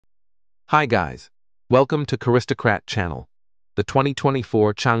Hi guys, welcome to Caristocrat channel, the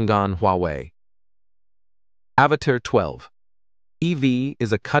 2024 Changan Huawei. Avatr 12. EV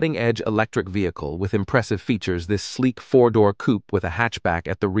is a cutting-edge electric vehicle with impressive features. This sleek four-door coupe with a hatchback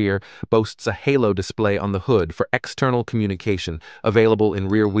at the rear boasts a halo display on the hood for external communication, available in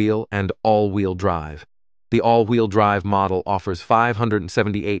rear-wheel and all-wheel drive. The all-wheel drive model offers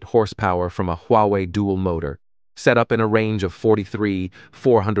 578 horsepower from a Huawei dual motor, set up in a range of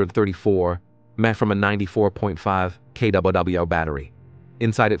 434 from a 94.5 kWh battery.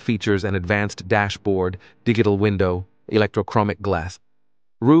 Inside it features an advanced dashboard, digital window, electrochromic glass,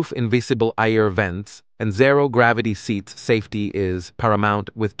 roof invisible air vents, and zero-gravity seats. Safety is paramount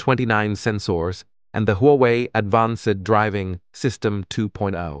with 29 sensors and the Huawei Advanced Driving System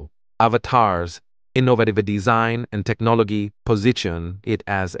 2.0. Avatr's innovative design and technology position it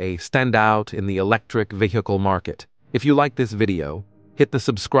as a standout in the electric vehicle market. If you like this video, hit the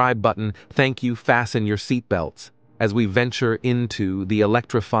subscribe button. Thank you. Fasten your seatbelts as we venture into the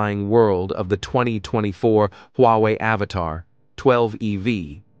electrifying world of the 2024 Huawei Avatr 12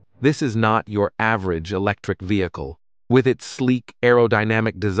 EV. This is not your average electric vehicle. With its sleek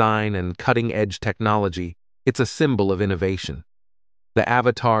aerodynamic design and cutting-edge technology, it's a symbol of innovation. The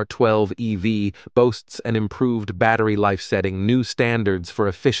Avatr 12 EV boasts an improved battery life, setting new standards for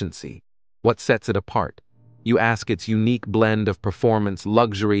efficiency. What sets it apart? You ask. Its unique blend of performance,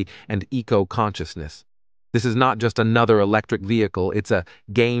 luxury, and eco-consciousness. This is not just another electric vehicle, it's a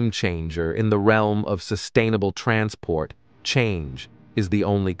game changer in the realm of sustainable transport. Change is the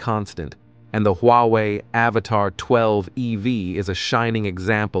only constant, and the Huawei Avatr 12 EV is a shining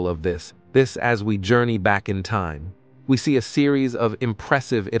example of this. As we journey back in time, we see a series of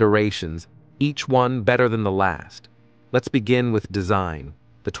impressive iterations, each one better than the last. Let's begin with design.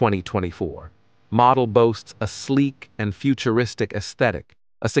 The 2024 model boasts a sleek and futuristic aesthetic,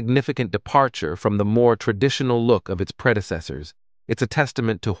 a significant departure from the more traditional look of its predecessors. It's a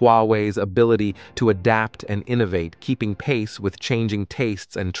testament to Huawei's ability to adapt and innovate, keeping pace with changing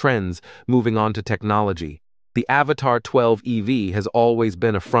tastes and trends. Moving on to technology, the Avatr 12 EV has always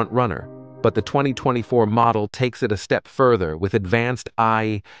been a front-runner, but the 2024 model takes it a step further with advanced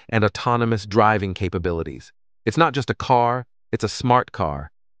AI and autonomous driving capabilities. It's not just a car, it's a smart car.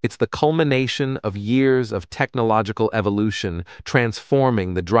 It's the culmination of years of technological evolution,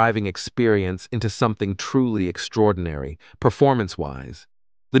 transforming the driving experience into something truly extraordinary, performance-wise.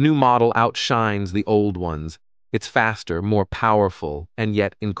 The new model outshines the old ones. It's faster, more powerful, and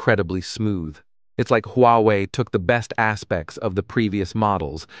yet incredibly smooth. It's like Huawei took the best aspects of the previous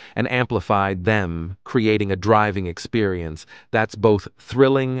models and amplified them, creating a driving experience that's both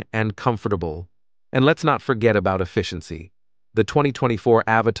thrilling and comfortable. And let's not forget about efficiency. The 2024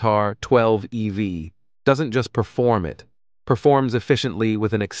 Avatr 12 EV doesn't just perform, it performs efficiently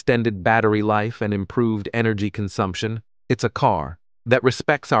with an extended battery life and improved energy consumption. It's a car that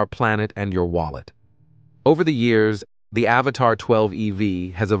respects our planet and your wallet. Over the years, the Avatr 12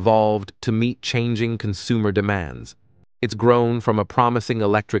 EV has evolved to meet changing consumer demands. It's grown from a promising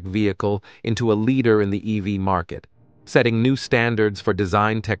electric vehicle into a leader in the EV market, setting new standards for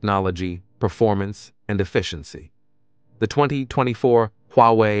design, technology, performance, and efficiency. The 2024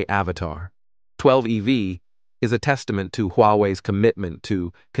 Huawei Avatr 12 EV is a testament to Huawei's commitment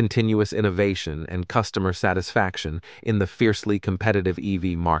to continuous innovation and customer satisfaction in the fiercely competitive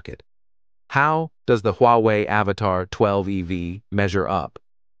EV market. How does the Huawei Avatr 12 EV measure up?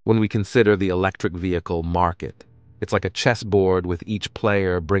 When we consider the electric vehicle market, it's like a chessboard with each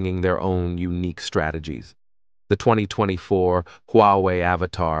player bringing their own unique strategies. The 2024 Huawei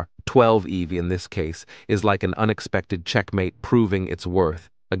Avatr 12 EV in this case is like an unexpected checkmate, proving its worth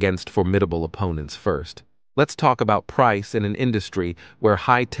against formidable opponents. First, let's talk about price in an industry where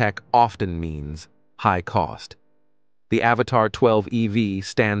high-tech often means high cost. The Avatr 12 EV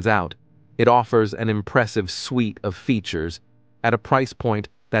stands out. It offers an impressive suite of features at a price point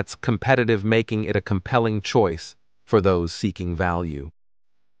that's competitive, making it a compelling choice for those seeking value.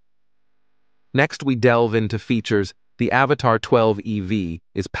 Next, we delve into features. The Avatr 12 EV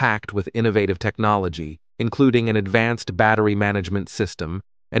is packed with innovative technology, including an advanced battery management system,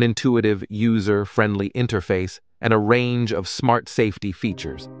 an intuitive, user-friendly interface, and a range of smart safety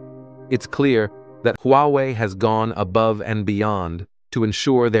features. It's clear that Huawei has gone above and beyond to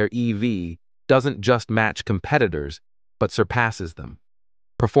ensure their EV doesn't just match competitors, but surpasses them.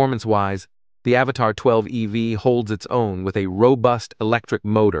 Performance-wise, the Avatr 12 EV holds its own with a robust electric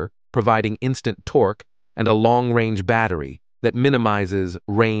motor, providing instant torque, and a long-range battery that minimizes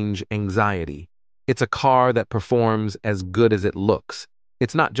range anxiety. It's a car that performs as good as it looks,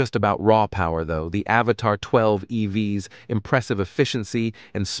 It's not just about raw power, though. The Avatr 12 EV's impressive efficiency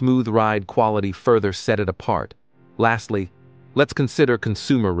and smooth ride quality further set it apart. Lastly, let's consider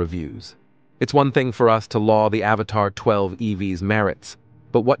consumer reviews. It's one thing for us to laud the Avatr 12 EV's merits,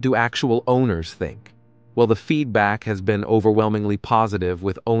 but what do actual owners think? Well, the feedback has been overwhelmingly positive,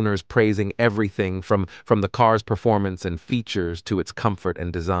 with owners praising everything from the car's performance and features to its comfort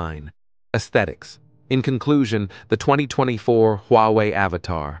and design. Aesthetics. In conclusion, the 2024 Huawei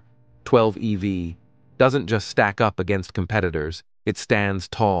Avatr 12 EV doesn't just stack up against competitors, it stands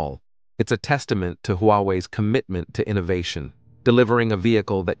tall. It's a testament to Huawei's commitment to innovation, delivering a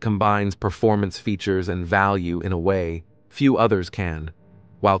vehicle that combines performance features and value in a way few others can.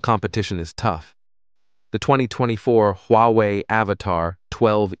 While competition is tough, the 2024 Huawei Avatr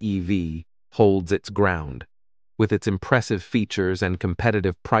 12 EV holds its ground. With its impressive features and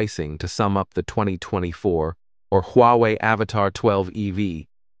competitive pricing, to sum up, the 2024 Huawei Avatr 12 EV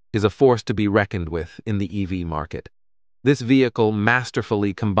is a force to be reckoned with in the EV market. This vehicle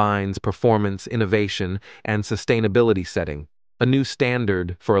masterfully combines performance, innovation, and sustainability, setting a new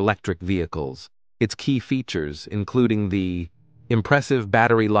standard for electric vehicles. Its key features, including the impressive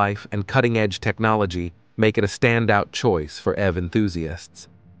battery life and cutting-edge technology, make it a standout choice for EV enthusiasts.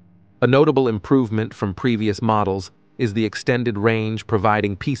 A notable improvement from previous models is the extended range,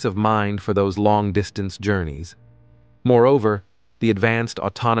 providing peace of mind for those long-distance journeys. Moreover, the advanced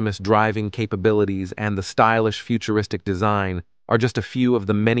autonomous driving capabilities and the stylish futuristic design are just a few of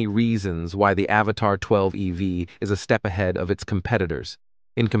the many reasons why the Avatr 12 EV is a step ahead of its competitors.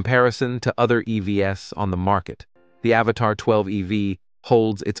 In comparison to other EVs on the market, the Avatr 12 EV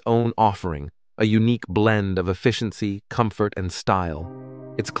holds its own offering, a unique blend of efficiency, comfort, and style.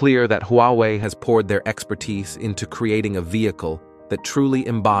 It's clear that Huawei has poured their expertise into creating a vehicle that truly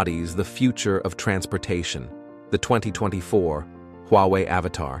embodies the future of transportation. The 2024 Huawei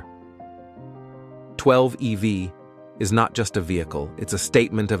Avatr 12 EV is not just a vehicle, it's a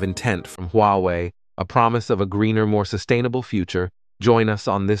statement of intent from Huawei, a promise of a greener, more sustainable future. Join us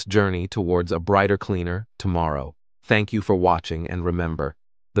on this journey towards a brighter, cleaner tomorrow. Thank you for watching, and remember,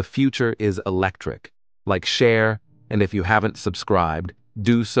 the future is electric. Like, share, and if you haven't subscribed,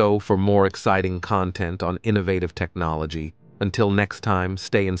 do so for more exciting content on innovative technology. Until next time,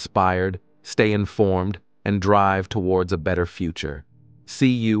 stay inspired, stay informed, and drive towards a better future.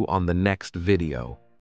 See you on the next video.